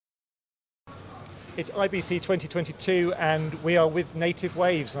It's IBC 2022 and we are with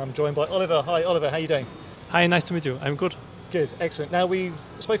NativeWaves and I'm joined by Oliver. Hi Oliver, how are you doing? Hi, nice to meet you. I'm good. Good, excellent. Now we've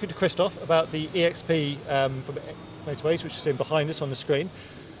spoken to Christoph about the EXP from NativeWaves, which is in behind us on the screen.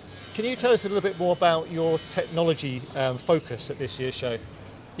 Can you tell us a little bit more about your technology focus at this year's show?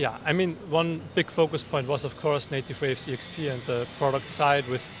 Yeah, I mean, one big focus point was, of course, NativeWaves EXP and the product side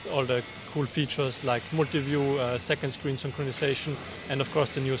with all the cool features like multi-view, second screen synchronization, and of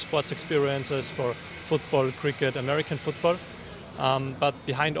course the new sports experiences for football, cricket, American football. But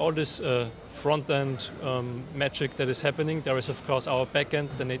behind all this front-end magic that is happening, there is of course our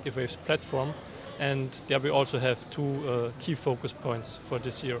backend, the NativeWaves platform, and there we also have two key focus points for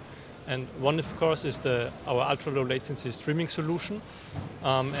this year. And one, of course, is our ultra-low latency streaming solution.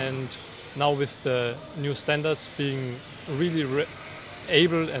 And now with the new standards being really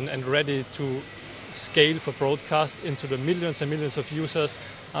able and ready to scale for broadcast into the millions and millions of users,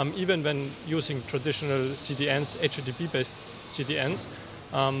 even when using traditional CDNs, HTTP-based CDNs.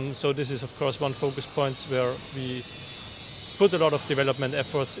 So this is, of course, one focus point where we put a lot of development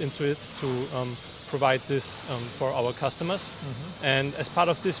efforts into it to provide this for our customers. Mm-hmm. And as part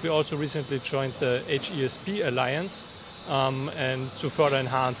of this, we also recently joined the HESP Alliance and to further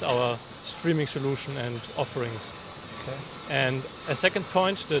enhance our streaming solution and offerings. Okay. And a second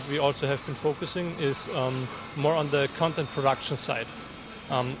point that we also have been focusing is more on the content production side.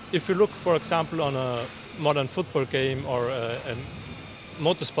 If you look, for example, on a modern football game or a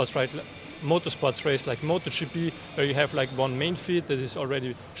motorsports race like MotoGP, where you have like one main feed that is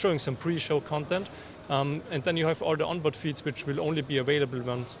already showing some pre-show content, and then you have all the onboard feeds which will only be available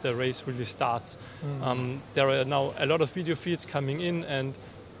once the race really starts. Mm. There are now a lot of video feeds coming in, and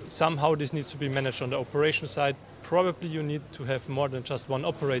somehow this needs to be managed on the operation side. Probably you need to have more than just one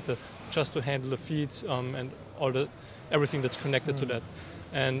operator just to handle the feeds and everything that's connected to that.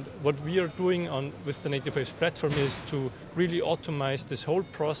 And what we are doing with the NativeWaves platform is to really automate this whole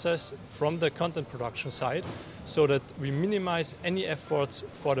process from the content production side so that we minimize any efforts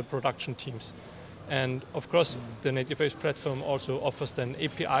for the production teams. And of course, the NativeWaves platform also offers then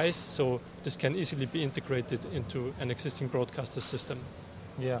APIs, so this can easily be integrated into an existing broadcaster system.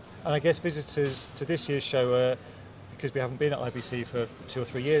 Yeah, and I guess visitors to this year's show, because we haven't been at IBC for 2 or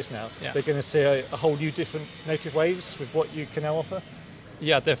 3 years now, yeah, they're going to see a whole new different NativeWaves with what you can now offer?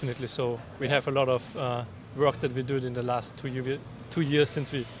 Yeah, definitely. So we have a lot of work that we did in the last 2 years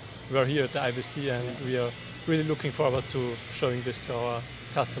since we were here at the IBC, and we are really looking forward to showing this to our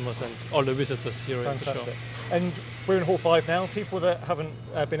customers and all the visitors here at the show. And we're in Hall 5 now. People that haven't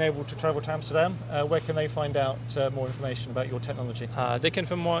been able to travel to Amsterdam, where can they find out more information about your technology? They can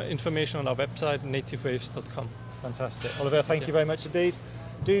find more information on our website, nativewaves.com. Fantastic. Oliver, thank you very much indeed.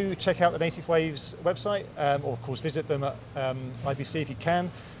 Do check out the NativeWaves website, or of course visit them at IBC if you can.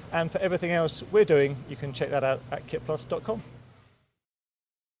 And for everything else we're doing, you can check that out at kitplus.com.